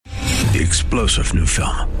The explosive new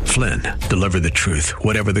film, Flynn, deliver the truth,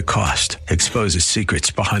 whatever the cost, exposes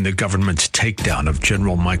secrets behind the government's takedown of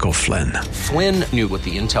General Michael Flynn. Flynn knew what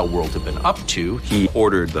the intel world had been up to. He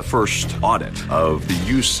ordered the first audit of the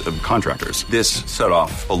use of contractors. This set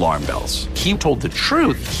off alarm bells. He told the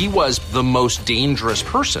truth. He was the most dangerous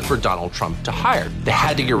person for Donald Trump to hire. They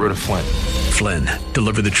had to get rid of Flynn. Flynn,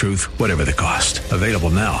 deliver the truth, whatever the cost. Available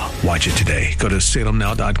now. Watch it today. Go to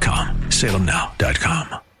salemnow.com.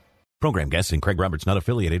 salemnow.com. Program guests and Craig Roberts not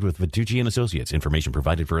affiliated with Vitucci and Associates. Information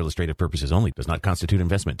provided for illustrative purposes only. Does not constitute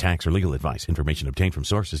investment, tax, or legal advice. Information obtained from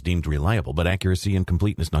sources deemed reliable, but accuracy and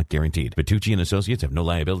completeness not guaranteed. Vitucci and Associates have no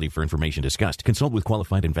liability for information discussed. Consult with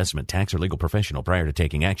qualified investment, tax, or legal professional prior to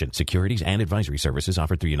taking action. Securities and advisory services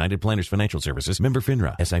offered through United Planners Financial Services. Member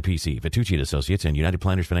FINRA. SIPC. Vitucci and Associates and United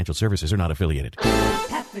Planners Financial Services are not affiliated.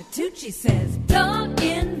 Pat Vitucci says, don't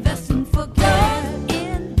invest and forget.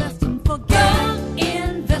 Invest and forget.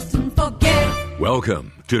 Invest and forget.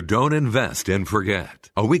 Welcome to Don't Invest and Forget,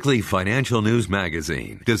 a weekly financial news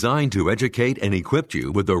magazine designed to educate and equip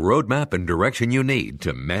you with the roadmap and direction you need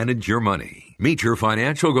to manage your money, meet your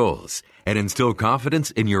financial goals, and instill confidence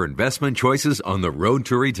in your investment choices on the road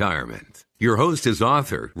to retirement. Your host is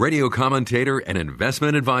author, radio commentator, and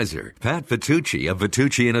investment advisor, Pat Vitucci of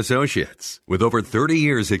Vitucci and Associates. With over 30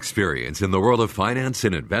 years' experience in the world of finance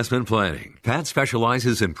and investment planning, Pat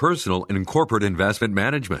specializes in personal and corporate investment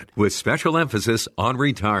management with special emphasis on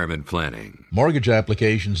retirement planning. Mortgage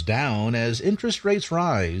applications down as interest rates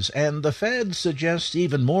rise, and the Fed suggests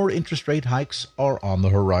even more interest rate hikes are on the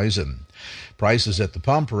horizon. Prices at the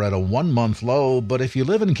pump are at a one-month low, but if you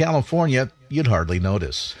live in California, you'd hardly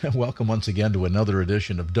notice. Welcome once again to another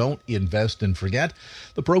edition of Don't Invest and Forget,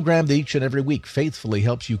 the program that each and every week faithfully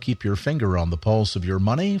helps you keep your finger on the pulse of your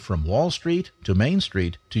money from Wall Street to Main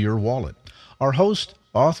Street to your wallet. Our host,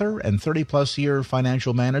 author, and 30-plus year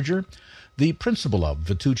financial manager, the principal of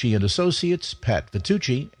Vitucci and Associates, Pat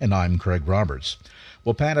Vitucci, and I'm Craig Roberts.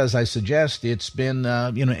 Well, Pat, as I suggest, it's been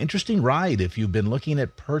an interesting ride if you've been looking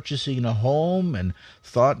at purchasing a home and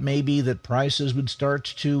thought maybe that prices would start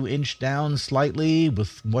to inch down slightly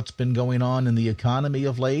with what's been going on in the economy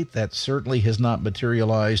of late. That certainly has not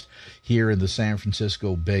materialized here in the San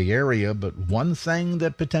Francisco Bay Area. But one thing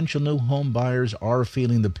that potential new home buyers are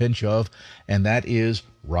feeling the pinch of, and that is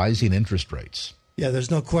rising interest rates. Yeah, there's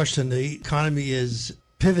no question. The economy is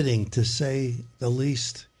pivoting, to say the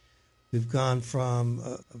least. We've gone from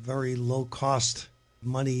a very low-cost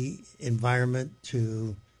money environment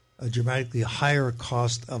to a dramatically higher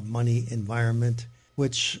cost of money environment,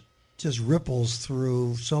 which just ripples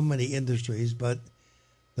through so many industries. But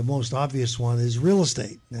the most obvious one is real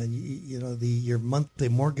estate. And your monthly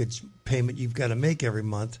mortgage payment you've got to make every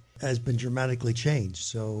month has been dramatically changed.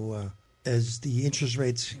 So as the interest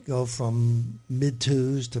rates go from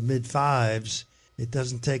mid-twos to mid-fives, it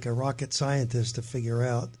doesn't take a rocket scientist to figure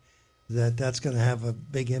out that that's going to have a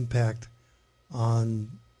big impact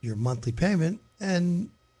on your monthly payment, and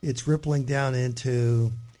it's rippling down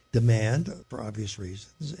into demand for obvious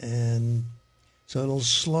reasons. And so it'll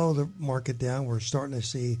slow the market down. We're starting to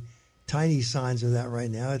see tiny signs of that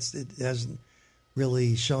right now. It hasn't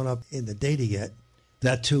really shown up in the data yet.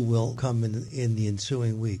 That too will come in the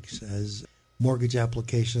ensuing weeks as mortgage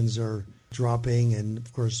applications are dropping, and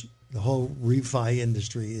of course the whole refi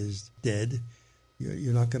industry is dead.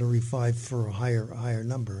 You're not going to refi for a higher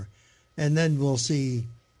number. And then we'll see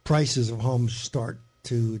prices of homes start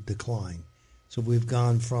to decline. So we've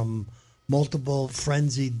gone from multiple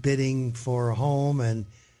frenzied bidding for a home and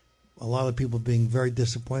a lot of people being very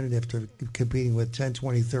disappointed after competing with 10,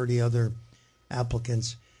 20, 30 other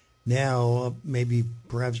applicants. Now maybe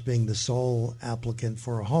perhaps being the sole applicant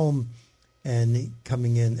for a home and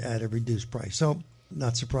coming in at a reduced price. So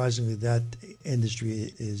not surprisingly, that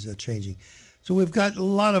industry is changing. So we've got a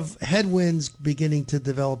lot of headwinds beginning to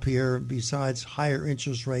develop here besides higher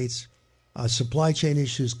interest rates. Supply chain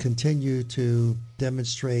issues continue to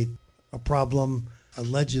demonstrate a problem.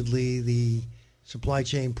 Allegedly, the supply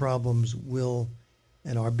chain problems will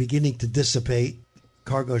and are beginning to dissipate.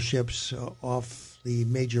 Cargo ships off the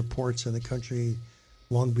major ports in the country,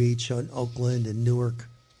 Long Beach, and Oakland, and Newark,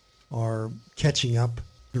 are catching up.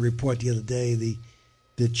 The report the other day,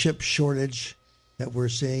 the chip shortage that we're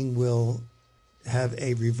seeing will have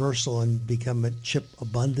a reversal and become a chip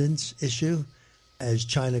abundance issue as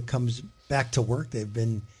China comes back to work. They've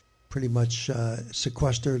been pretty much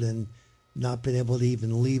sequestered and not been able to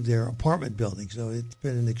even leave their apartment buildings. So it's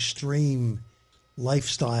been an extreme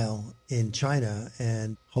lifestyle in China,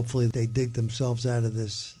 and hopefully they dig themselves out of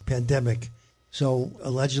this pandemic. So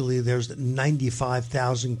allegedly there's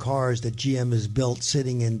 95,000 cars that GM has built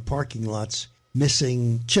sitting in parking lots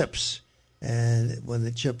missing chips. And when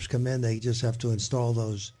the chips come in, they just have to install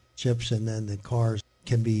those chips, and then the cars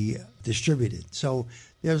can be distributed. So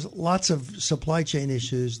there's lots of supply chain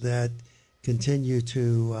issues that continue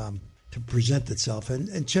to present itself.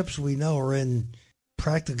 And chips, we know, are in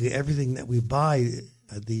practically everything that we buy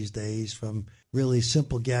these days, from really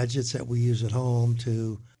simple gadgets that we use at home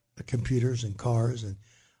to computers and cars. And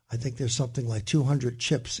I think there's something like 200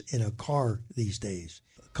 chips in a car these days.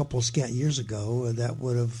 A couple of scant years ago, that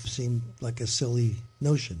would have seemed like a silly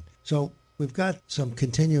notion. So we've got some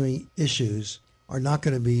continuing issues, are not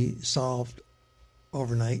going to be solved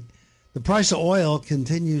overnight. The price of oil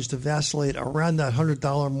continues to vacillate around that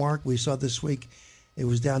 $100 mark. We saw this week it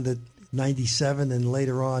was down to 97, and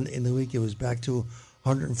later on in the week it was back to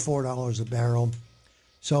 $104 a barrel.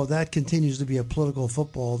 So that continues to be a political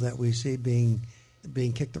football that we see being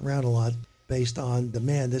kicked around a lot based on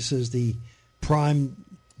demand. This is the prime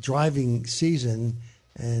driving season,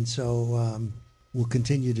 and so we'll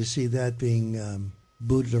continue to see that being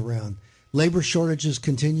booted around. Labor shortages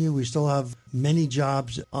continue. We still have many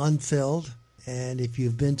jobs unfilled, and if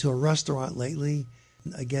you've been to a restaurant lately,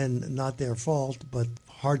 again, not their fault, but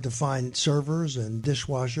hard to find servers and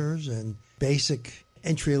dishwashers and basic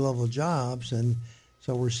entry-level jobs. And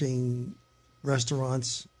so we're seeing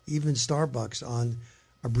restaurants, even Starbucks, on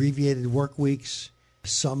abbreviated work weeks.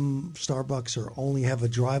 Some Starbucks only have a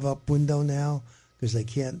drive-up window now because they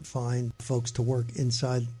can't find folks to work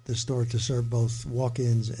inside the store to serve both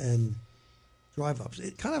walk-ins and drive-ups.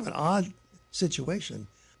 It's kind of an odd situation.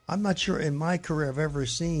 I'm not sure in my career I've ever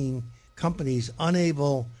seen companies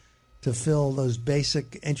unable to fill those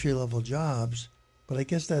basic entry-level jobs, but I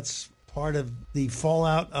guess that's part of the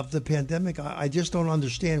fallout of the pandemic. I just don't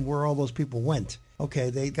understand where all those people went. Okay,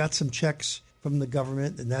 they got some checks from the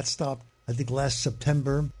government, and that stopped, I think, last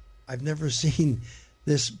September. I've never seen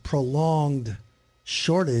this prolonged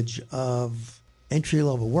shortage of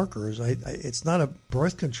entry-level workers. It's not a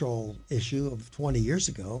birth control issue of 20 years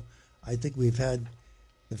ago. I think we've had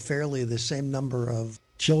fairly the same number of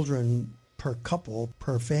children per couple,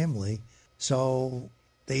 per family. So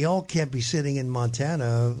they all can't be sitting in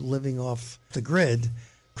Montana living off the grid.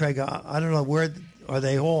 Craig, I don't know, where are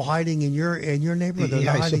they all hiding in your neighborhood? They're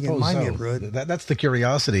not hiding in my neighborhood. That's the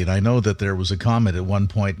curiosity. And I know that there was a comment at one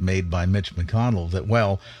point made by Mitch McConnell that,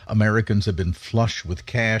 well, Americans have been flush with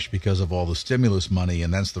cash because of all the stimulus money,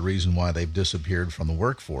 and that's the reason why they've disappeared from the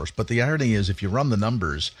workforce. But the irony is, if you run the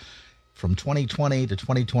numbers from 2020 to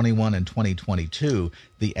 2021 and 2022,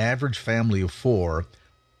 the average family of four,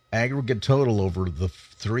 aggregate total over the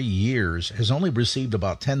 3 years, has only received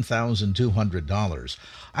about $10,200.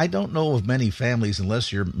 I don't know of many families,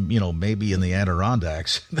 unless you're, maybe in the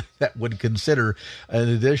Adirondacks, that would consider an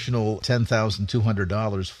additional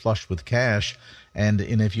 $10,200 flush with cash. And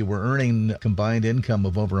if you were earning combined income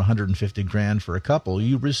of over $150,000 for a couple,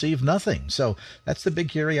 you receive nothing. So that's the big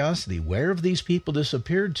curiosity. Where have these people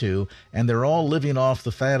disappeared to? And they're all living off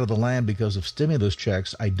the fat of the land because of stimulus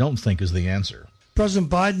checks, I don't think is the answer.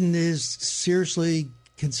 President Biden is seriously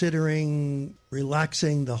considering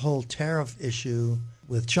relaxing the whole tariff issue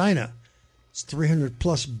with China. It's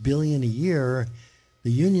 $300+ billion a year.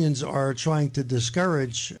 The unions are trying to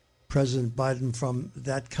discourage President Biden from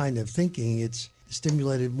that kind of thinking. It's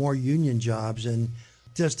stimulated more union jobs, and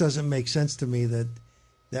it just doesn't make sense to me that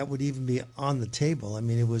that would even be on the table. I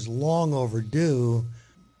mean, it was long overdue.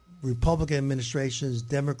 Republican administrations,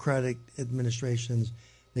 Democratic administrations,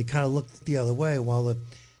 they kind of looked the other way while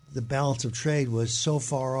the balance of trade was so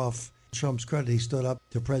far off Trump's credit. He stood up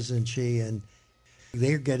to President Xi, and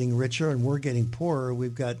they're getting richer and we're getting poorer.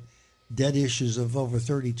 We've got debt issues of over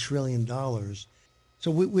 $30 trillion.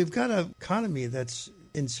 So we've got an economy that's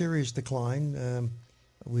in serious decline.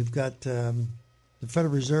 We've got the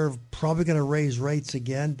Federal Reserve probably going to raise rates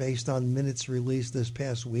again based on minutes released this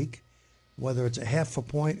past week, whether it's a 0.5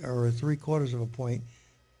 point or a 0.75 point.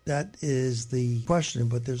 That is the question,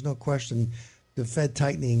 but there's no question the Fed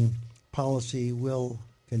tightening policy will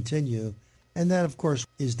continue. And that, of course,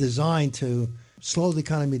 is designed to slow the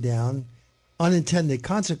economy down. Unintended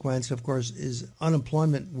consequence, of course, is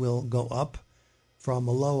unemployment will go up from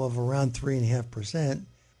a low of around 3.5%.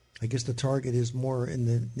 I guess the target is more in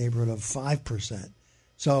the neighborhood of 5%.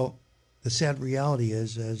 So the sad reality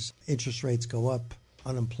is, as interest rates go up,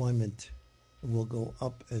 unemployment will go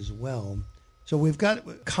up as well. So we've got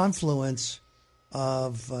a confluence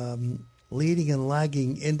of leading and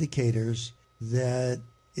lagging indicators that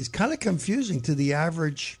is kind of confusing to the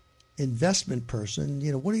average investment person.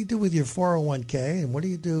 What do you do with your 401k, and what do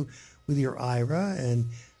you do with your IRA? And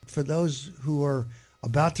for those who are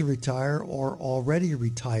about to retire or already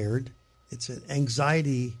retired, it's an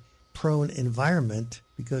anxiety stress-prone environment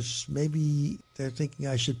because maybe they're thinking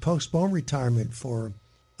I should postpone retirement for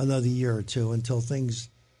another year or two until things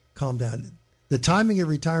calm down. The timing of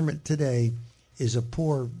retirement today is a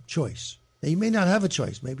poor choice. Now, you may not have a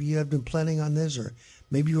choice. Maybe you have been planning on this, or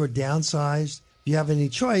maybe you are downsized. If you have any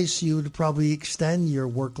choice, you would probably extend your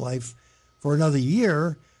work life for another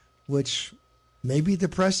year, which may be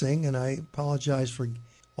depressing, and I apologize for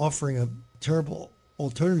offering a terrible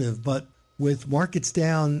alternative, but with markets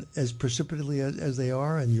down as precipitously as they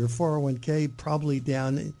are and your 401k probably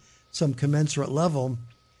down some commensurate level,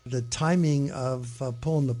 the timing of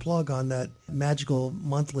pulling the plug on that magical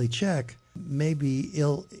monthly check may be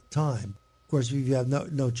ill-timed. Of course, if you have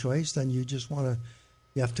no choice, then you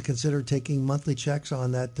have to consider taking monthly checks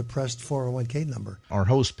on that depressed 401k number. Our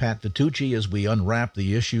host, Pat Vitucci, as we unwrap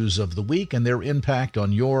the issues of the week and their impact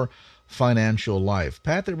on your financial life.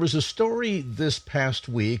 Pat, there was a story this past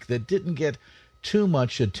week that didn't get too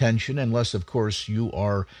much attention, unless, of course, you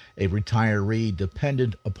are a retiree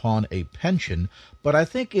dependent upon a pension. But I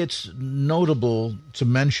think it's notable to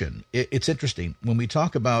mention. It's interesting. When we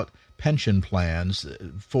talk about pension plans,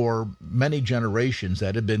 for many generations,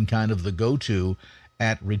 that had been kind of the go-to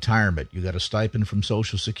at retirement. You got a stipend from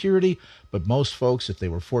Social Security, but most folks, if they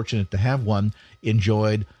were fortunate to have one,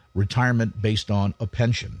 enjoyed retirement based on a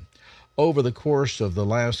pension. Over the course of the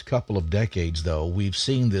last couple of decades, though, we've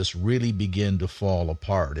seen this really begin to fall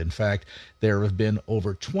apart. In fact, there have been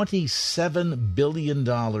over $27 billion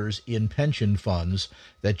in pension funds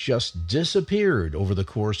that just disappeared over the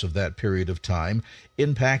course of that period of time,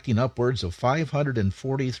 impacting upwards of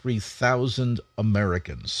 543,000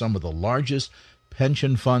 Americans. Some of the largest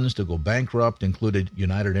pension funds to go bankrupt included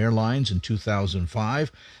United Airlines in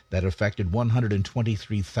 2005. That affected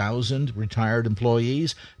 123,000 retired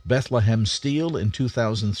employees. Bethlehem Steel in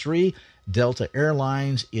 2003. Delta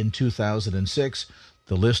Airlines in 2006.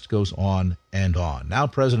 The list goes on and on. Now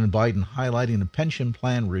President Biden highlighting a pension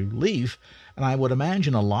plan relief, and I would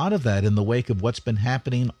imagine a lot of that in the wake of what's been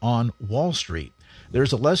happening on Wall Street.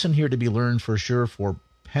 There's a lesson here to be learned for sure for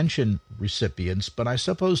pension recipients, but I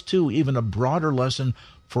suppose, too, even a broader lesson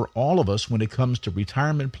for all of us when it comes to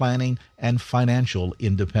retirement planning and financial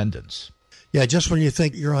independence. Yeah, just when you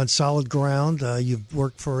think you're on solid ground, you've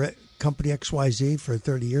worked for company XYZ for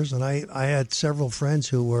 30 years, and I had several friends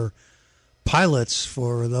who were pilots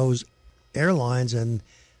for those airlines, and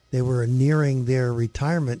they were nearing their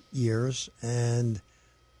retirement years, and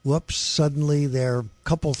whoops, suddenly their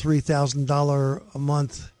couple $3,000 a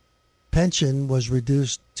month pension was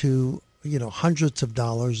reduced to, hundreds of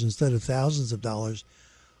dollars instead of thousands of dollars.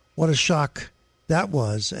 What a shock that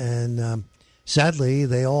was. And sadly,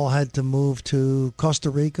 they all had to move to Costa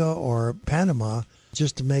Rica or Panama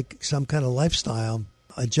just to make some kind of lifestyle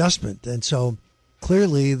adjustment. And so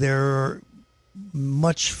clearly there are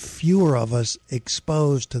much fewer of us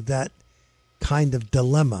exposed to that kind of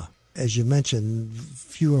dilemma. As you mentioned,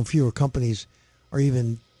 fewer and fewer companies or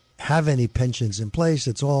even have any pensions in place.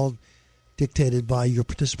 It's all dictated by your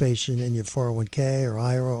participation in your 401k or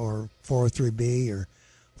IRA or 403b or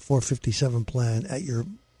 457 plan at your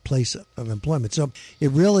place of employment. So it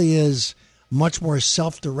really is a much more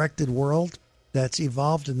self-directed world that's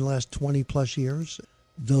evolved in the last 20 plus years.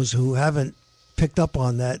 Those who haven't picked up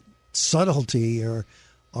on that subtlety are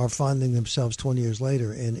finding themselves 20 years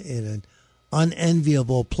later in an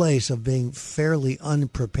unenviable place of being fairly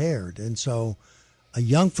unprepared. And so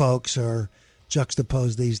young folks are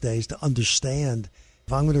juxtaposed these days to understand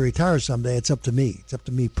if I'm going to retire someday, it's up to me. It's up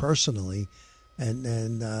to me personally.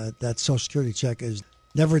 And that Social Security check is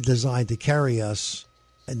never designed to carry us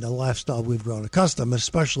in the lifestyle we've grown accustomed,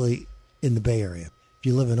 especially in the Bay Area. If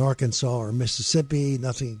you live in Arkansas or Mississippi,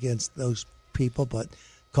 nothing against those people, but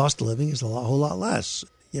cost of living is a whole lot less.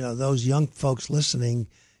 Those young folks listening,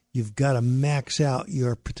 you've got to max out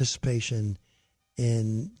your participation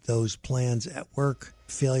in those plans at work.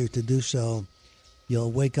 Failure to do so,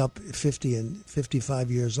 you'll wake up 50 and 55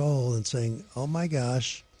 years old and saying, oh my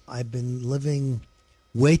gosh, I've been living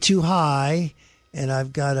way too high and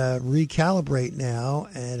I've got to recalibrate now.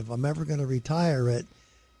 And if I'm ever going to retire at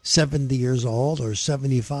 70 years old or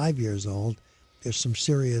 75 years old, there's some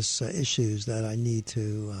serious issues that I need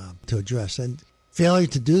to address. And failure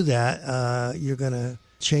to do that, you're going to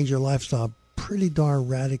change your lifestyle pretty darn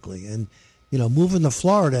radically. And, moving to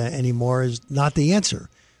Florida anymore is not the answer.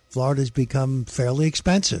 Florida's become fairly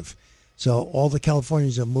expensive. So all the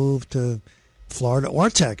Californians have moved to Florida or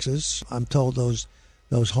Texas. I'm told those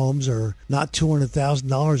homes are not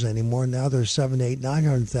 $200,000 anymore. Now they're $700,000,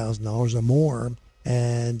 $800,000, $900,000 or more.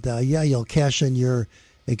 And you'll cash in your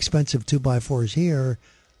expensive 2x4s here,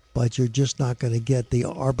 but you're just not going to get the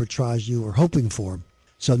arbitrage you were hoping for.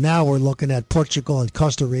 So now we're looking at Portugal and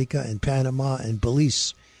Costa Rica and Panama and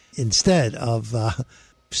Belize instead of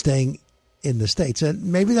staying in the States. And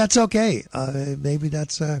maybe that's okay. Maybe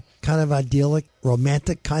that's a kind of idyllic,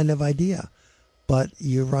 romantic kind of idea. But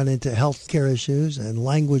you run into healthcare issues and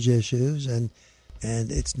language issues, and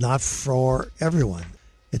it's not for everyone.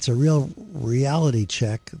 It's a real reality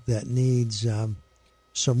check that needs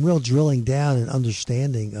some real drilling down and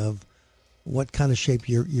understanding of what kind of shape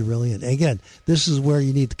you're really in. Again, this is where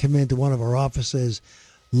you need to come into one of our offices,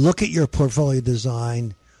 look at your portfolio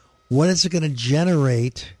design. What is it going to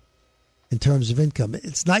generate in terms of income?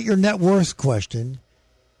 It's not your net worth question.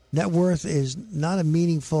 Net worth is not a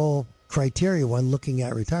meaningful criteria when looking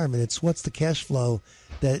at retirement. It's what's the cash flow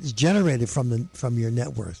that is generated from your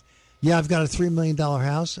net worth. Yeah, I've got a $3 million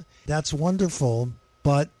house. That's wonderful,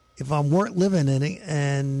 but if I'm living in it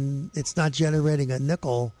and it's not generating a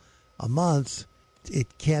nickel a month, it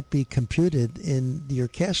can't be computed in your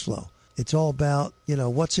cash flow. It's all about,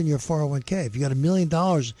 what's in your 401k. If you got $1 million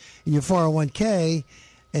in your 401k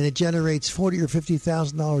and it generates $40,000 or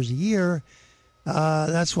 $50,000 a year,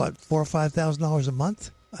 that's what, $4,000 or $5,000 a month.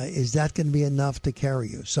 Is that going to be enough to carry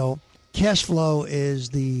you? So, cash flow is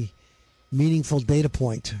the meaningful data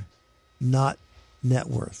point, not net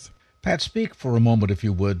worth. Pat, speak for a moment, if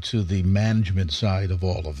you would, to the management side of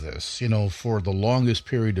all of this. For the longest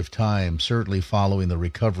period of time, certainly following the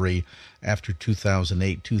recovery after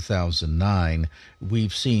 2008, 2009,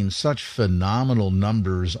 we've seen such phenomenal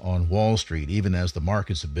numbers on Wall Street. Even as the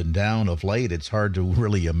markets have been down of late, it's hard to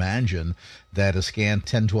really imagine that a scant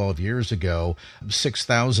 10, 12 years ago,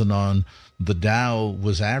 6,000 on the Dow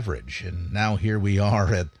was average. And now here we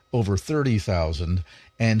are at over 30,000.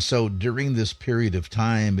 And so during this period of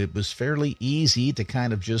time, it was fairly easy to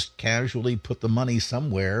kind of just casually put the money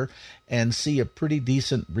somewhere and see a pretty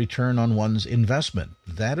decent return on one's investment.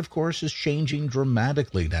 That, of course, is changing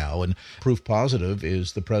dramatically now. And proof positive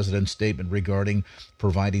is the president's statement regarding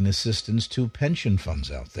providing assistance to pension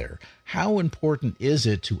funds out there. How important is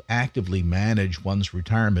it to actively manage one's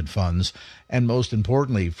retirement funds? And most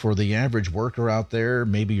importantly, for the average worker out there,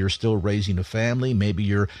 maybe you're still raising a family, maybe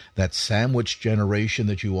you're that sandwich generation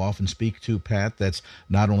that you often speak to, Pat, that's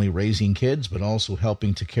not only raising kids, but also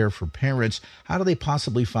helping to care for parents. How do they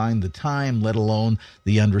possibly find the time, let alone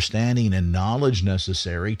the understanding and knowledge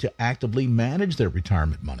necessary to actively manage their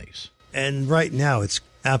retirement monies? And right now, it's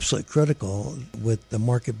absolutely critical with the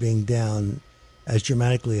market being down as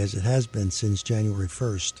dramatically as it has been since January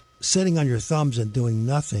 1st. Sitting on your thumbs and doing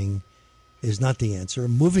nothing is not the answer.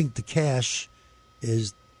 Moving to cash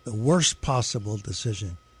is the worst possible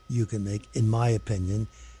decision you can make, in my opinion.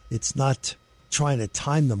 It's not trying to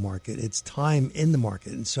time the market. It's time in the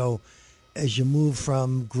market. And so as you move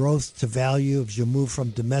from growth to value, as you move from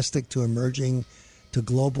domestic to emerging to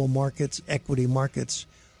global markets, equity markets,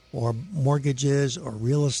 or mortgages or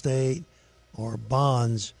real estate or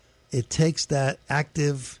bonds, it takes that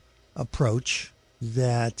active approach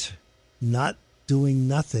that not doing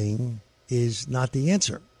nothing is not the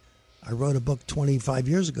answer. I wrote a book 25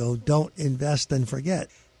 years ago, Don't Invest and Forget.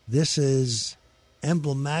 This is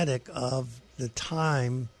emblematic of the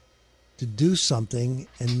time to do something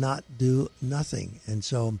and not do nothing. And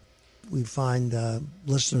so we find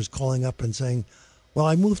listeners calling up and saying, well,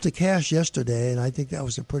 I moved to cash yesterday, and I think that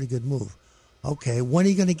was a pretty good move. Okay, when are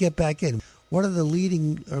you going to get back in? What are the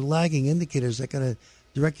leading or lagging indicators that are going to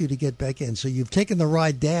direct you to get back in? So you've taken the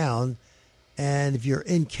ride down, and if you're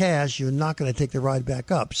in cash, you're not going to take the ride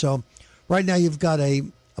back up. So right now you've got a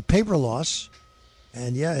paper loss,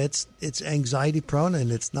 and yeah, it's anxiety prone and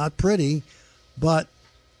it's not pretty, but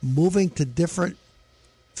moving to different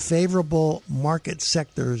favorable market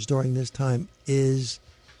sectors during this time is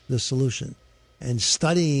the solution. And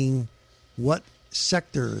studying what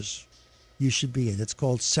sectors you should be in. It's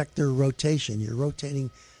called sector rotation. You're rotating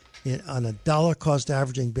on a dollar cost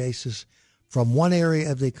averaging basis from one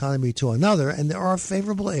area of the economy to another. And there are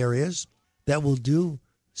favorable areas that will do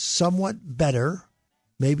somewhat better,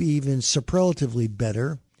 maybe even superlatively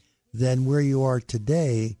better than where you are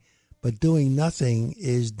today. But doing nothing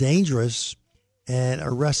is dangerous and a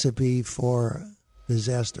recipe for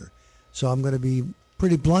disaster. So I'm going to be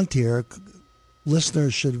pretty blunt here.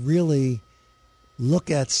 Listeners should really look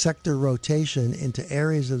at sector rotation into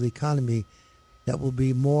areas of the economy that will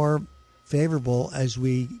be more favorable as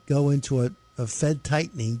we go into a Fed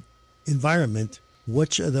tightening environment.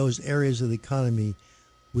 Which of those areas of the economy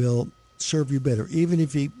will serve you better? Even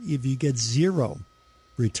if you get zero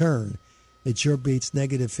return, it sure beats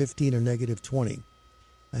negative 15 or negative 20.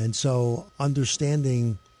 And so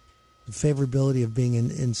understanding the favorability of being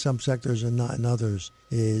in some sectors and not in others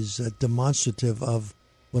is demonstrative of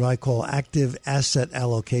what I call active asset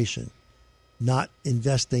allocation, not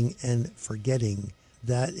investing and forgetting.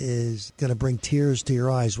 That is going to bring tears to your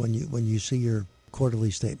eyes when you see your quarterly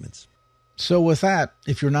statements. So with that,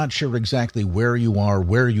 if you're not sure exactly where you are,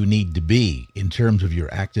 where you need to be in terms of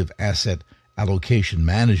your active asset allocation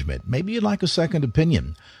management, maybe you'd like a second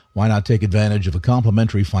opinion. Why not take advantage of a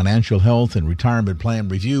complimentary financial health and retirement plan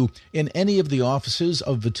review in any of the offices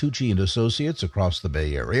of Vitucci & Associates across the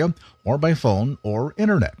Bay Area, or by phone or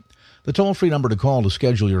internet? The toll-free number to call to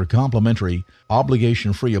schedule your complimentary,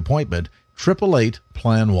 obligation-free appointment,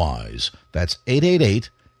 888-PLAN-WISE. That's 888-PLANWISE.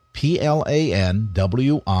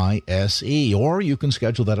 Or you can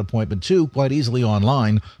schedule that appointment, too, quite easily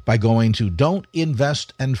online by going to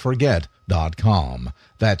don'tinvestandforget.com.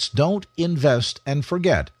 That's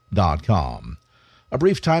don'tinvestandforget.com. A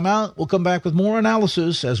brief timeout. We'll come back with more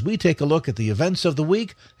analysis as we take a look at the events of the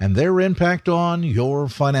week and their impact on your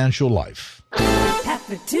financial life. Pat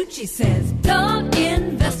Vitucci says, don't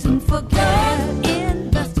invest and forget.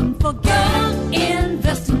 Invest and forget.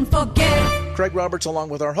 Invest and forget. Craig Roberts along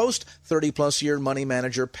with our host, 30-plus year money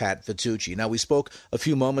manager Pat Vitucci. Now, we spoke a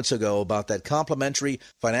few moments ago about that complimentary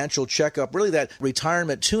financial checkup, really that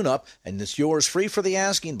retirement tune-up, and it's yours free for the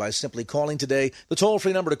asking by simply calling today. The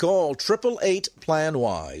toll-free number to call,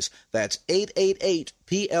 888-PLAN-WISE. That's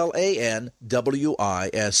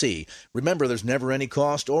 888-PLANWISE. Remember, there's never any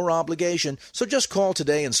cost or obligation, so just call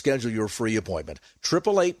today and schedule your free appointment.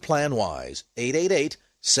 888-PLAN-WISE,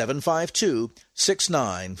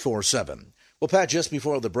 888-752-6947. Well, Pat, just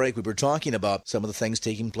before the break, we were talking about some of the things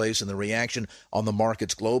taking place and the reaction on the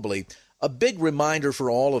markets globally. A big reminder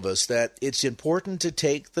for all of us that it's important to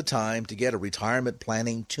take the time to get a retirement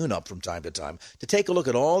planning tune-up from time to time, to take a look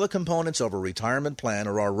at all the components of a retirement plan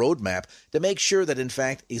or our roadmap to make sure that, in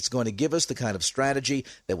fact, it's going to give us the kind of strategy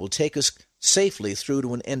that will take us safely through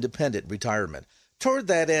to an independent retirement. Toward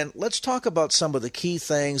that end, let's talk about some of the key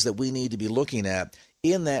things that we need to be looking at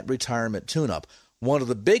in that retirement tune-up. One of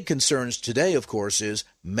the big concerns today, of course, is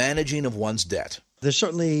managing of one's debt. There's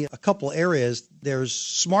certainly a couple areas. There's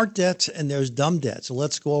smart debt and there's dumb debt. So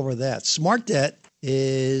let's go over that. Smart debt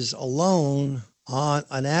is a loan on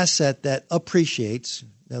an asset that appreciates.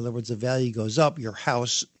 In other words, the value goes up, your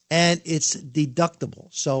house, and it's deductible.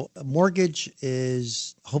 So a mortgage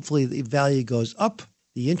is hopefully the value goes up.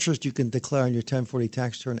 The interest you can declare on your 1040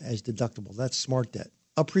 tax return as deductible. That's smart debt.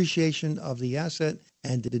 Appreciation of the asset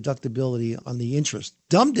and the deductibility on the interest.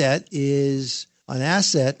 Dumb debt is an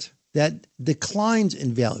asset that declines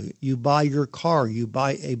in value. You buy your car, you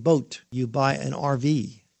buy a boat, you buy an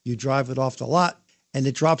RV, you drive it off the lot, and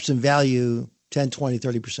it drops in value 10, 20,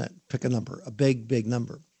 30%. Pick a number, a big, big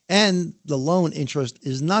number. And the loan interest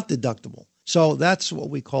is not deductible. So that's what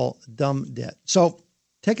we call dumb debt. So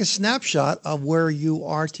take a snapshot of where you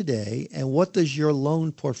are today and what does your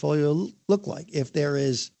loan portfolio look like. If there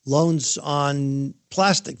is loans on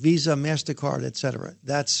plastic, Visa, MasterCard, etc.,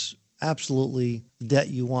 that's absolutely debt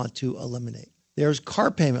you want to eliminate. There's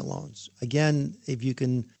car payment loans. Again, if you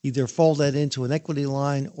can either fold that into an equity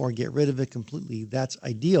line or get rid of it completely, that's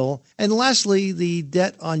ideal. And lastly, the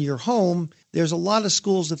debt on your home. There's a lot of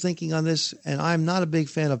schools of thinking on this, and I'm not a big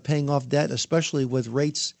fan of paying off debt, especially with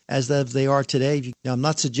rates as they are today. Now, I'm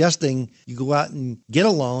not suggesting you go out and get a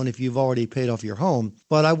loan if you've already paid off your home,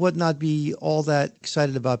 but I would not be all that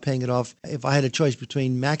excited about paying it off if I had a choice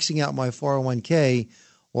between maxing out my 401k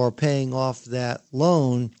or paying off that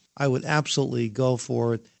loan. I would absolutely go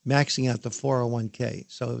for maxing out the 401k.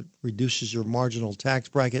 So it reduces your marginal tax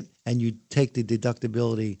bracket and you take the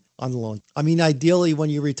deductibility on the loan. I mean, ideally, when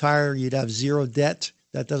you retire, you'd have zero debt.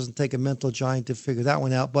 That doesn't take a mental giant to figure that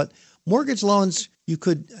one out. But mortgage loans, you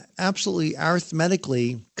could absolutely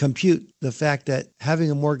arithmetically compute the fact that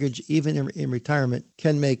having a mortgage, even in retirement,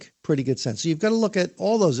 can make pretty good sense. So you've got to look at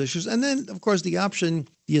all those issues. And then, of course, the option,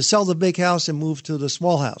 do you sell the big house and move to the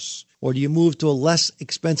small house? Or do you move to a less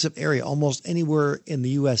expensive area? Almost anywhere in the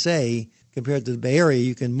USA compared to the Bay Area,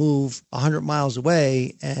 you can move 100 miles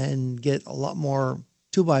away and get a lot more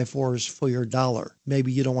 2x4s for your dollar.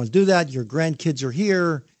 Maybe you don't want to do that. Your grandkids are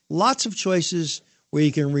here. Lots of choices where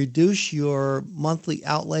you can reduce your monthly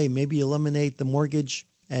outlay, maybe eliminate the mortgage,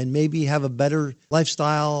 and maybe have a better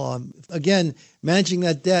lifestyle. Again, managing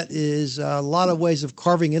that debt is a lot of ways of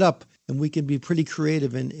carving it up, and we can be pretty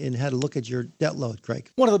creative in how to look at your debt load, Craig.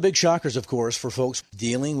 One of the big shockers, of course, for folks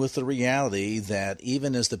dealing with the reality that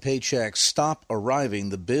even as the paychecks stop arriving,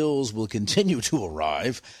 the bills will continue to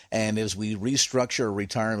arrive. And as we restructure a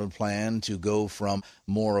retirement plan to go from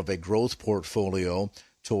more of a growth portfolio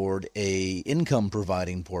toward a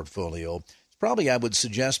income-providing portfolio, probably I would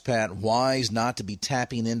suggest, Pat, wise not to be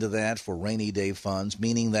tapping into that for rainy day funds,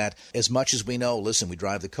 meaning that as much as we know, listen, we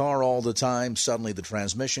drive the car all the time, suddenly the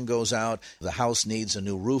transmission goes out, the house needs a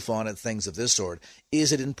new roof on it, things of this sort.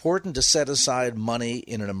 Is it important to set aside money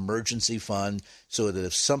in an emergency fund so that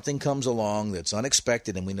if something comes along that's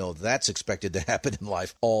unexpected, and we know that's expected to happen in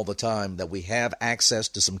life all the time, that we have access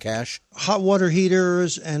to some cash? Hot water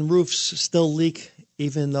heaters and roofs still leak.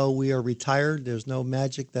 Even though we are retired, there's no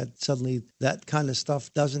magic that suddenly that kind of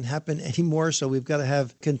stuff doesn't happen anymore. So we've got to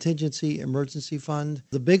have contingency emergency fund.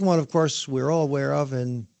 The big one, of course, we're all aware of,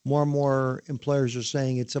 and more employers are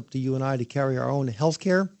saying it's up to you and I to carry our own health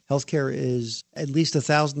care. Healthcare is at least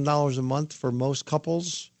 $1,000 a month for most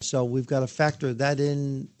couples. So we've got to factor that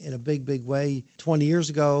in a big way. 20 years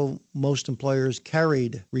ago, most employers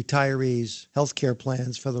carried retirees' healthcare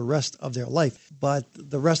plans for the rest of their life. But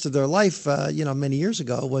the rest of their life, many years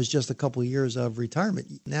ago was just a couple of years of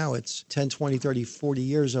retirement. Now it's 10, 20, 30, 40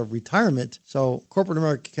 years of retirement. So corporate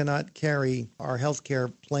America cannot carry our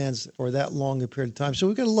healthcare plans for that long a period of time. So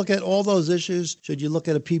we've got to look at all those issues. Should you look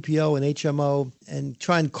at a PPO and HMO and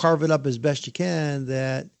try and carve it up as best you can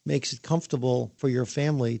that makes it comfortable for your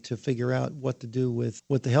family to figure out what to do with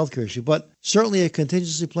the healthcare issue. But certainly a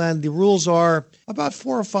contingency plan. The rules are about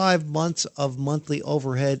 4 or 5 months of monthly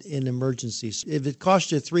overhead in emergencies. If it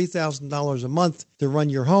costs you $3,000 a month to run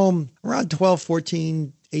your home, around 12,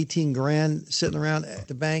 14, 18 grand sitting around at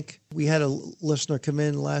the bank. We had a listener come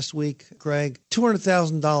in last week, Craig,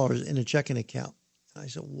 $200,000 in a checking account. I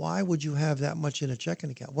said, why would you have that much in a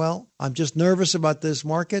checking account? Well, I'm just nervous about this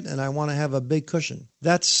market and I want to have a big cushion.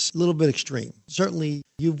 That's a little bit extreme. Certainly,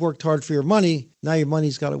 you've worked hard for your money. Now your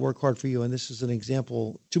money's got to work hard for you. And this is an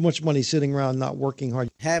example. Too much money sitting around not working hard.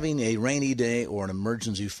 Having a rainy day or an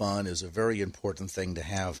emergency fund is a very important thing to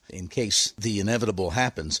have in case the inevitable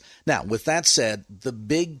happens. Now, with that said, the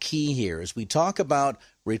big key here is we talk about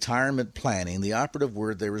retirement planning. The operative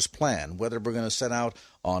word there is plan. Whether we're going to set out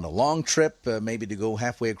on a long trip, maybe to go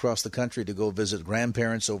halfway across the country to go visit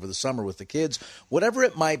grandparents over the summer with the kids, whatever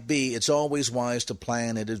it might be, it's always wise to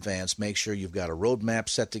plan in advance. Make sure you've got a roadmap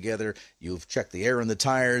set together. You've checked the air in the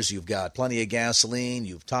tires. You've got plenty of gasoline.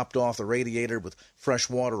 You've topped off the radiator with fresh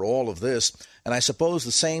water, all of this. And I suppose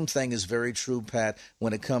the same thing is very true, Pat,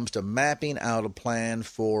 when it comes to mapping out a plan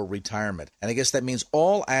for retirement. And I guess that means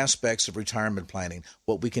all aspects of retirement planning,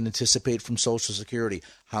 what we can anticipate from Social Security,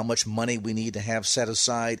 how much money we need to have set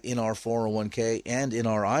aside in our 401k and in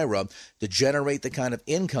our IRA to generate the kind of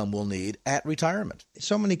income we'll need at retirement.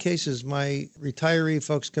 So many cases, my retiree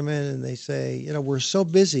folks come in and they say, we're so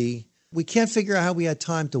busy, we can't figure out how we had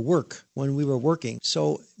time to work when we were working.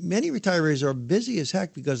 So many retirees are busy as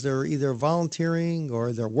heck because they're either volunteering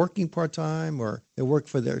or they're working part-time or they work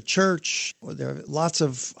for their church or there are lots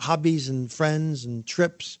of hobbies and friends and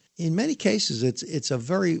trips. In many cases, it's a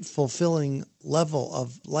very fulfilling level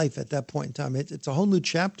of life at that point in time. It's a whole new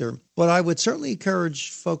chapter. But I would certainly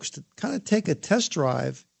encourage folks to kind of take a test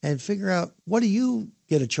drive and figure out, what do you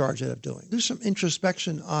get a charge out of doing? Do some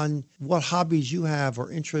introspection on what hobbies you have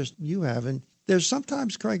or interests you have. And there's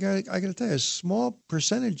sometimes, Craig, I got to tell you, a small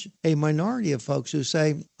percentage, a minority of folks who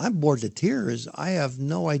say, I'm bored to tears. I have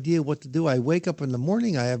no idea what to do. I wake up in the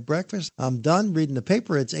morning, I have breakfast, I'm done reading the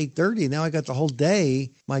paper. It's 8:30. Now I got the whole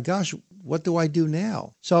day. My gosh, what do I do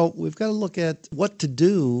now? So we've got to look at what to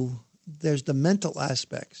do. There's the mental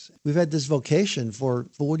aspects. We've had this vocation for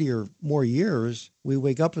 40 or more years. We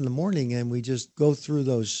wake up in the morning and we just go through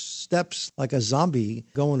those steps like a zombie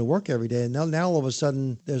going to work every day. And now all of a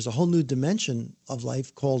sudden, there's a whole new dimension of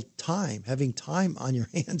life called time, having time on your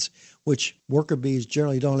hands, which worker bees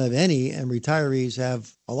generally don't have any, and retirees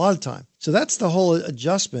have a lot of time. So that's the whole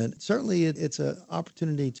adjustment. Certainly, it's an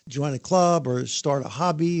opportunity to join a club or start a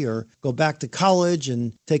hobby or go back to college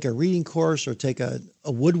and take a reading course or take a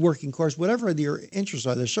woodworking course, whatever your interests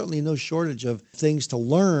are. There's certainly no shortage of things to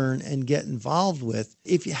learn and get involved with.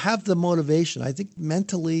 If you have the motivation, I think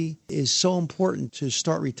mentally is so important to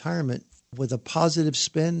start retirement with a positive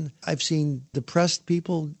spin. I've seen depressed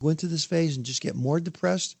people go into this phase and just get more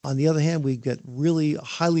depressed. On the other hand, we get really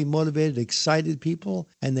highly motivated, excited people,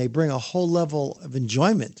 and they bring a whole level of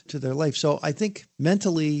enjoyment to their life. So I think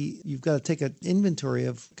mentally, you've got to take an inventory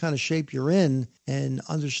of kind of shape you're in and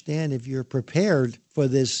understand if you're prepared for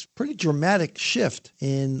this pretty dramatic shift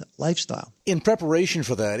in lifestyle. In preparation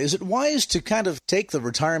for that, is it wise to kind of take the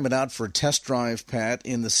retirement out for a test drive, Pat,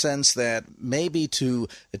 in the sense that maybe to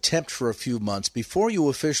attempt for a few months before you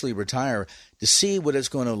officially retire to see what it's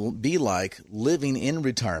going to be like living in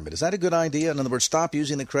retirement? Is that a good idea? In other words, stop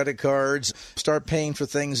using the credit cards, start paying for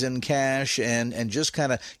things in cash, and just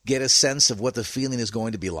kind of get a sense of what the feeling is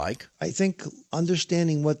going to be like? I think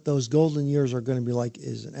understanding what those golden years are going to be like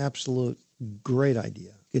is an absolute great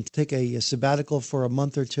idea. You can take a sabbatical for a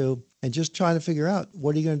month or two and just try to figure out,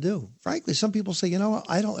 what are you going to do? Frankly, some people say, you know what,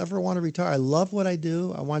 I don't ever want to retire. I love what I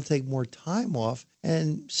do. I want to take more time off.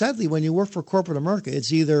 And sadly, when you work for corporate America,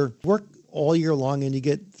 it's either work all year long and you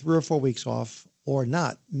get 3 or 4 weeks off or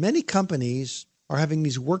not. Many companies are having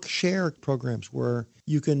these work share programs where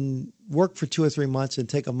you can work for 2 or 3 months and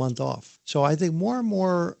take a month off. So I think more and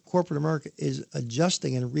more corporate America is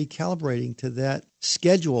adjusting and recalibrating to that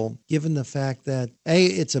schedule, given the fact that, A,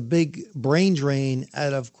 it's a big brain drain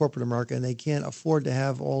out of corporate America, and they can't afford to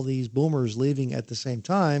have all these boomers leaving at the same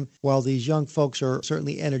time, while these young folks are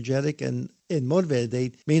certainly energetic and motivated.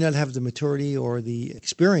 They may not have the maturity or the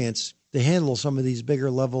experience to handle some of these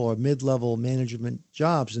bigger level or mid-level management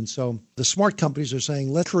jobs. And so the smart companies are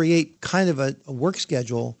saying, let's create kind of a work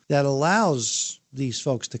schedule that allows these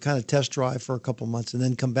folks to kind of test drive for a couple months and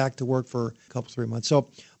then come back to work for a couple, 3 months. So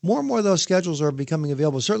more and more of those schedules are becoming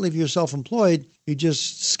available. Certainly if you're self-employed, you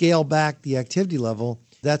just scale back the activity level.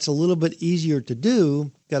 That's a little bit easier to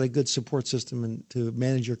do. Got a good support system and to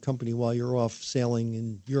manage your company while you're off sailing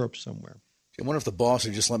in Europe somewhere. I wonder if the boss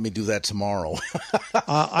would just let me do that tomorrow.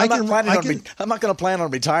 I'm not going to plan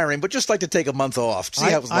on retiring, but just like to take a month off.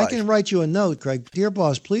 See how it's like. I can write you a note, Craig. Dear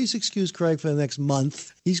boss, please excuse Craig for the next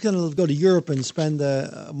month. He's going to go to Europe and spend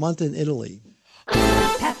a month in Italy.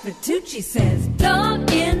 Pat Bertucci says,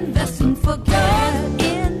 don't invest and forget.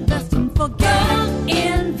 Invest and forget.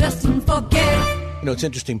 Invest and forget. You know, it's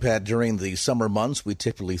interesting, Pat, during the summer months, we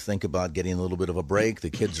typically think about getting a little bit of a break.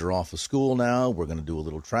 The kids are off of school now. We're going to do a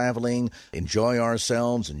little traveling, enjoy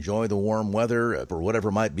ourselves, enjoy the warm weather, or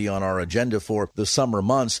whatever might be on our agenda for the summer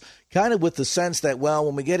months. Kind of with the sense that, well,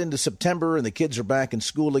 when we get into September and the kids are back in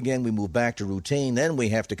school again, we move back to routine. Then we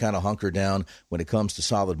have to kind of hunker down when it comes to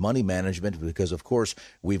solid money management because, of course,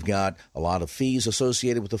 we've got a lot of fees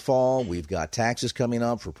associated with the fall. We've got taxes coming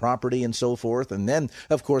up for property and so forth. And then,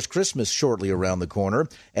 of course, Christmas shortly around the corner.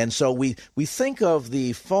 And so we think of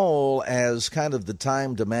the fall as kind of the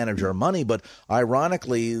time to manage our money. But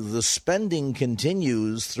ironically, the spending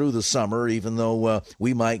continues through the summer, even though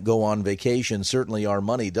we might go on vacation. Certainly our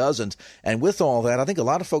money doesn't. And with all that, I think a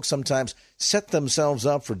lot of folks sometimes set themselves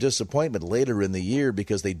up for disappointment later in the year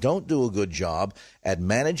because they don't do a good job at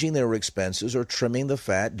managing their expenses or trimming the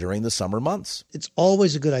fat during the summer months. It's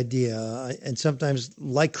always a good idea. And sometimes,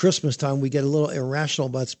 like Christmas time, we get a little irrational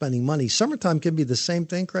about spending money. Summertime can be the same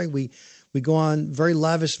thing, Craig. We go on very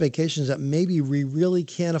lavish vacations that maybe we really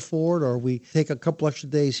can't afford, or we take a couple extra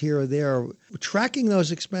days here or there. Tracking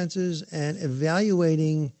those expenses and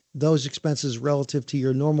evaluating those expenses relative to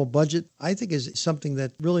your normal budget, I think is something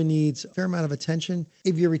that really needs a fair amount of attention.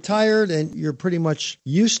 If you're retired and you're pretty much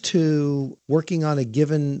used to working on a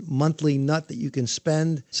given monthly nut that you can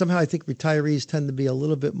spend, somehow I think retirees tend to be a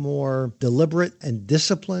little bit more deliberate and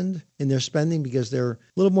disciplined in their spending because they're a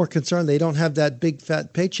little more concerned. They don't have that big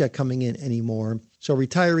fat paycheck coming in anymore. So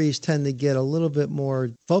retirees tend to get a little bit more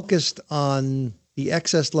focused on the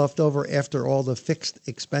excess left over after all the fixed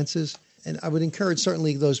expenses. And I would encourage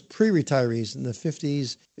certainly those pre-retirees in the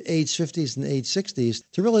 50s, age 50s and age 60s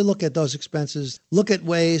to really look at those expenses, look at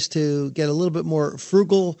ways to get a little bit more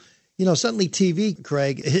frugal. You know, certainly TV,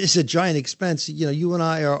 Craig, is a giant expense. You know, you and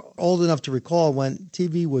I are old enough to recall when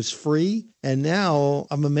TV was free. And now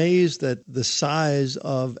I'm amazed at the size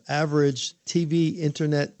of average TV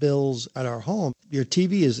internet bills at our home. Your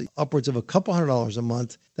TV is upwards of $200 a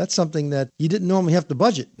month. That's something that you didn't normally have to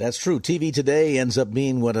budget. That's true. TV today ends up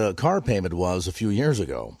being what a car payment was a few years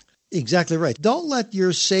ago. Exactly right. Don't let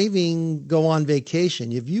your saving go on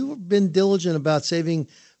vacation. If you've been diligent about saving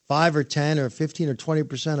 5 or 10 or 15 or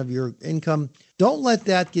 20% of your income, don't let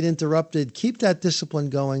that get interrupted. Keep that discipline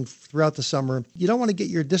going throughout the summer. You don't want to get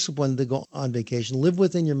your discipline to go on vacation. Live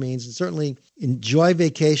within your means and certainly enjoy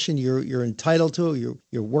vacation. You're entitled to it.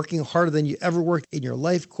 You're working harder than you ever worked in your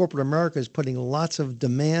life. Corporate America is putting lots of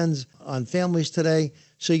demands on families today.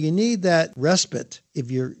 So you need that respite. If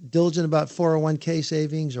you're diligent about 401k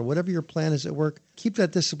savings or whatever your plan is at work, keep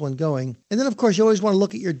that discipline going. And then, of course, you always want to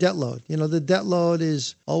look at your debt load. You know, the debt load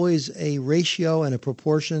is always a ratio and a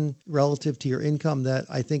proportion relative to your income that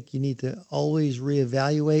I think you need to always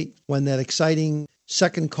reevaluate when that exciting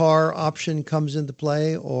second car option comes into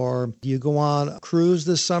play, or do you go on a cruise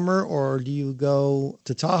this summer, or do you go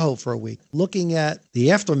to Tahoe for a week? Looking at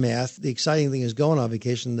the aftermath, the exciting thing is going on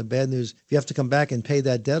vacation. The bad news, if you have to come back and pay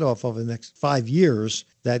that debt off over the next 5 years,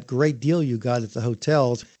 that great deal you got at the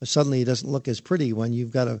hotels, suddenly it doesn't look as pretty when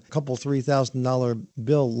you've got a couple $3,000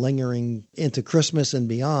 bill lingering into Christmas and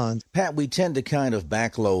beyond. Pat, we tend to kind of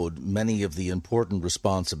backload many of the important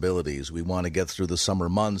responsibilities. We want to get through the summer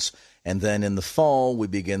months, and then in the fall, we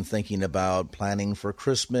begin thinking about planning for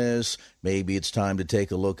Christmas. Maybe it's time to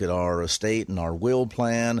take a look at our estate and our will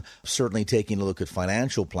plan, certainly taking a look at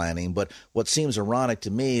financial planning. But what seems ironic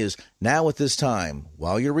to me is now at this time,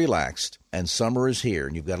 while you're relaxed, and summer is here,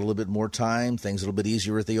 and you've got a little bit more time, things a little bit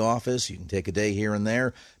easier at the office, you can take a day here and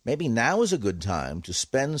there, maybe now is a good time to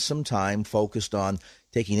spend some time focused on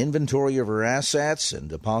taking inventory of your assets and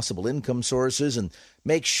the possible income sources, and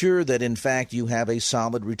make sure that, in fact, you have a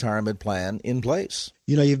solid retirement plan in place.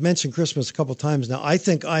 You know, you've mentioned Christmas a couple of times now. I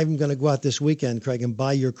think I'm going to go out this weekend, Craig, and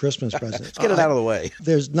buy your Christmas present. Let's get it out of the way.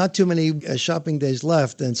 There's not too many shopping days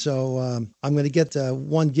left, and so I'm going to get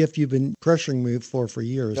one gift you've been pressuring me for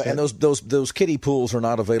years. And those kiddie pools are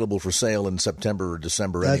not available for sale in September or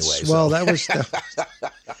December anyway. Well, that was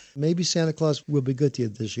maybe Santa Claus will be good to you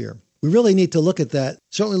this year. We really need to look at that,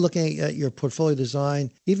 certainly looking at your portfolio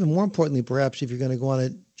design. Even more importantly, perhaps, if you're going to go on a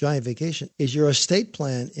giant vacation, is your estate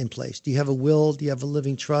plan in place? Do you have a will? Do you have a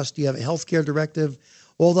living trust? Do you have a healthcare directive?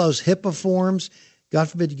 All those HIPAA forms. God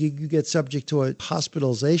forbid you get subject to a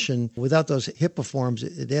hospitalization. Without those HIPAA forms,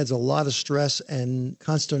 it adds a lot of stress and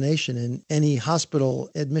consternation in any hospital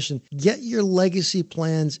admission. Get your legacy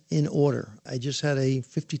plans in order. I just had a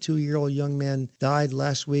 52-year-old young man died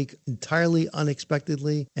last week entirely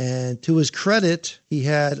unexpectedly. And to his credit, he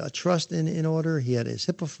had a trust in order. He had his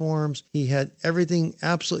HIPAA forms. He had everything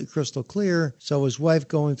absolutely crystal clear. So his wife,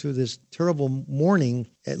 going through this terrible mourning,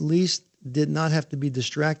 at least did not have to be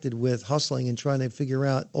distracted with hustling and trying to figure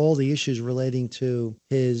out all the issues relating to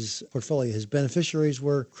his portfolio. His beneficiaries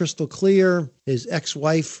were crystal clear. His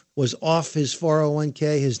ex-wife was off his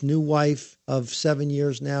 401k. His new wife of 7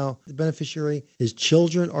 years now, the beneficiary. His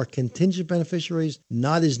children are contingent beneficiaries,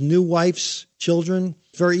 not his new wife's children.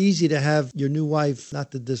 It's very easy to have your new wife,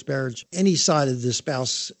 not to disparage any side of the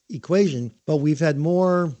spouse equation, but we've had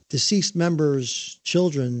more deceased members'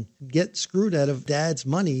 children get screwed out of dad's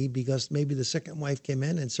money because maybe the second wife came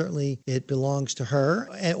in and certainly it belongs to her,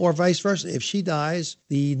 or vice versa. If she dies,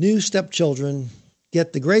 the new stepchildren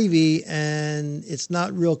get the gravy, and it's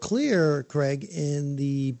not real clear, Craig, in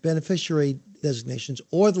the beneficiary designations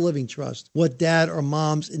or the living trust what dad or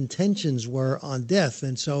mom's intentions were on death.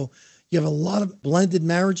 And so you have a lot of blended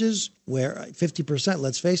marriages where 50%,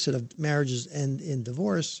 let's face it, of marriages end in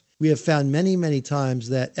divorce. We have found many, many times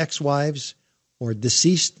that ex-wives or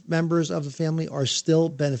deceased members of the family are still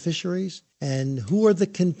beneficiaries. And who are the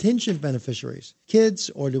contingent beneficiaries? Kids,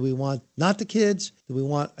 or do we want not the kids? Do we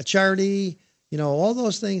want a charity? You know, all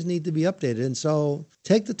those things need to be updated. And so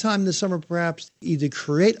take the time this summer, perhaps, either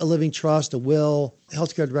create a living trust, a will,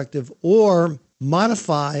 healthcare directive, or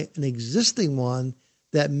modify an existing one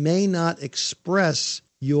that may not express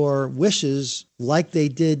your wishes like they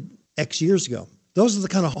did X years ago. Those are the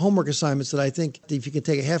kind of homework assignments that I think if you can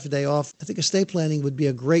take a half a day off, I think estate planning would be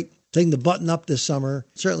a great thing to button up this summer.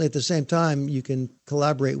 Certainly at the same time, you can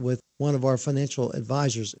collaborate with one of our financial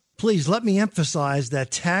advisors. Please let me emphasize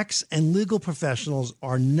that tax and legal professionals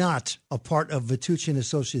are not a part of Vitucci &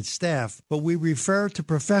 Associates staff, but we refer to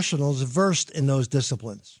professionals versed in those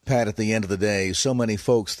disciplines. Pat, at the end of the day, so many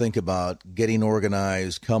folks think about getting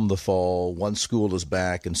organized come the fall, once school is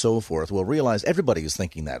back, and so forth. Well, realize everybody is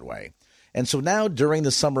thinking that way. And so now during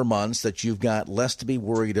the summer months that you've got less to be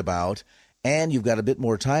worried about, and you've got a bit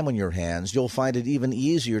more time on your hands, you'll find it even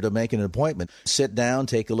easier to make an appointment. Sit down,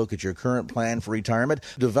 take a look at your current plan for retirement,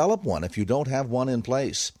 develop one if you don't have one in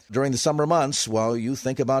place. During the summer months, while you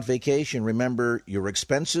think about vacation, remember your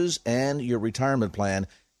expenses and your retirement plan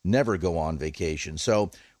never go on vacation. So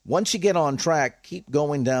once you get on track, keep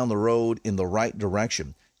going down the road in the right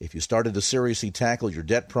direction. If you started to seriously tackle your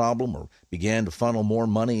debt problem or began to funnel more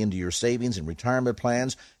money into your savings and retirement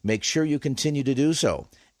plans, make sure you continue to do so.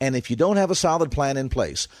 And if you don't have a solid plan in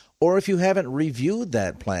place, or if you haven't reviewed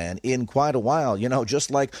that plan in quite a while, just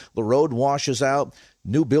like the road washes out,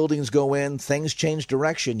 new buildings go in, things change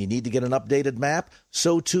direction, you need to get an updated map,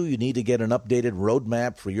 so too you need to get an updated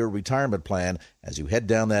roadmap for your retirement plan as you head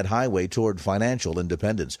down that highway toward financial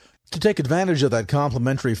independence. To take advantage of that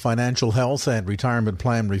complimentary financial health and retirement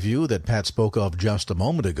plan review that Pat spoke of just a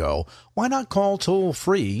moment ago, why not call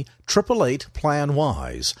toll-free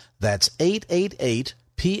 888-PLAN-WISE? That's 888-PLANWISE.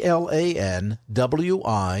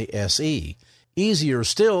 Easier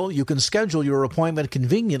still, you can schedule your appointment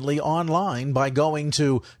conveniently online by going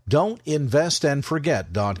to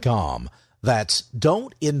don'tinvestandforget.com. That's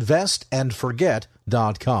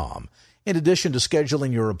don'tinvestandforget.com. In addition to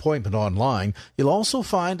scheduling your appointment online, you'll also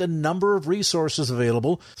find a number of resources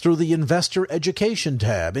available through the Investor Education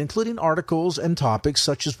tab, including articles and topics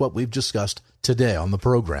such as what we've discussed today on the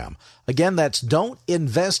program. Again, that's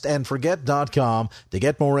don'tinvestandforget.com to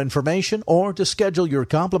get more information or to schedule your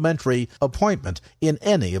complimentary appointment in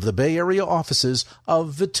any of the Bay Area offices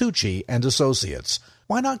of Vitucci and Associates.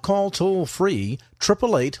 Why not call toll-free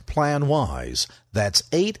 888-PLAN-WISE? That's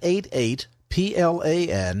 888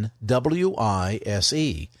 PLANWISE.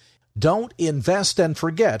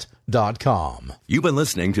 Don'tinvestandforget.com. You've been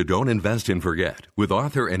listening to Don't Invest and Forget with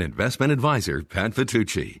author and investment advisor Pat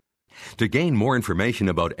Vitucci. To gain more information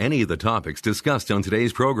about any of the topics discussed on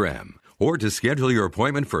today's program, or to schedule your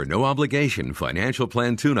appointment for a no-obligation financial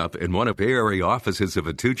plan tune-up in one of Bay Area offices of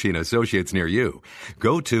Vitucci and Associates near you,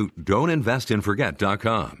 go to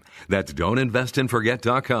don'tinvestandforget.com. That's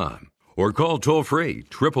don'tinvestandforget.com. Or call toll-free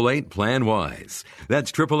 888-PLAN-WISE.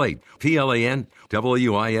 That's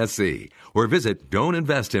 888-PLAN-WISE. Or visit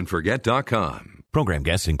don'tinvestandforget.com. Program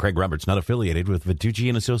guests and Craig Roberts not affiliated with Vitucci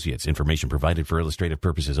and Associates. Information provided for illustrative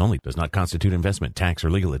purposes only. Does not constitute investment, tax,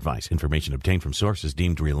 or legal advice. Information obtained from sources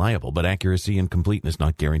deemed reliable, but accuracy and completeness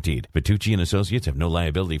not guaranteed. Vitucci and Associates have no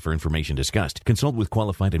liability for information discussed. Consult with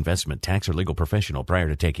qualified investment, tax, or legal professional prior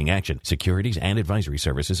to taking action. Securities and advisory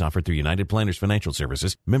services offered through United Planners Financial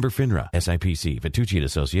Services, member FINRA, SIPC. Vitucci and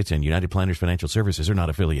Associates and United Planners Financial Services are not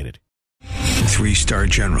affiliated. 3-star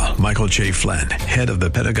General Michael J. Flynn, head of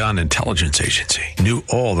the Pentagon Intelligence Agency, knew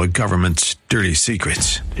all the government's dirty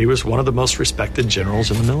secrets. He was one of the most respected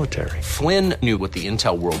generals in the military. Flynn knew what the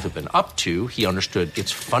intel world had been up to. He understood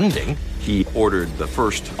its funding. He ordered the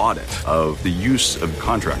first audit of the use of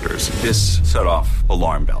contractors. This set off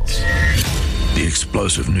alarm bells. The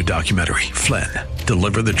explosive new documentary, Flynn,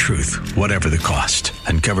 Deliver the Truth, Whatever the Cost,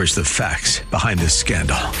 uncovers the facts behind this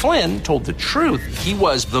scandal. Flynn told the truth. He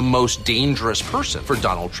was the most dangerous person for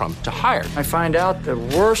Donald Trump to hire. I find out the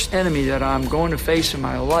worst enemy that I'm going to face in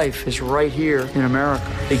my life is right here in America.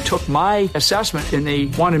 They took my assessment and they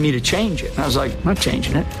wanted me to change it. And I was like, I'm not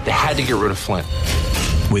changing it. They had to get rid of Flynn.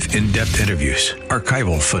 With in-depth interviews,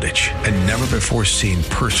 archival footage, and never-before-seen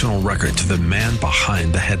personal records of the man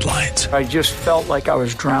behind the headlines. I just felt like I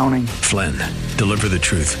was drowning. Flynn, Deliver the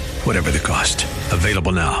Truth, Whatever the Cost.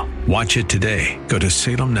 Available now. Watch it today. Go to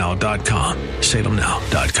salemnow.com.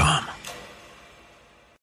 salemnow.com.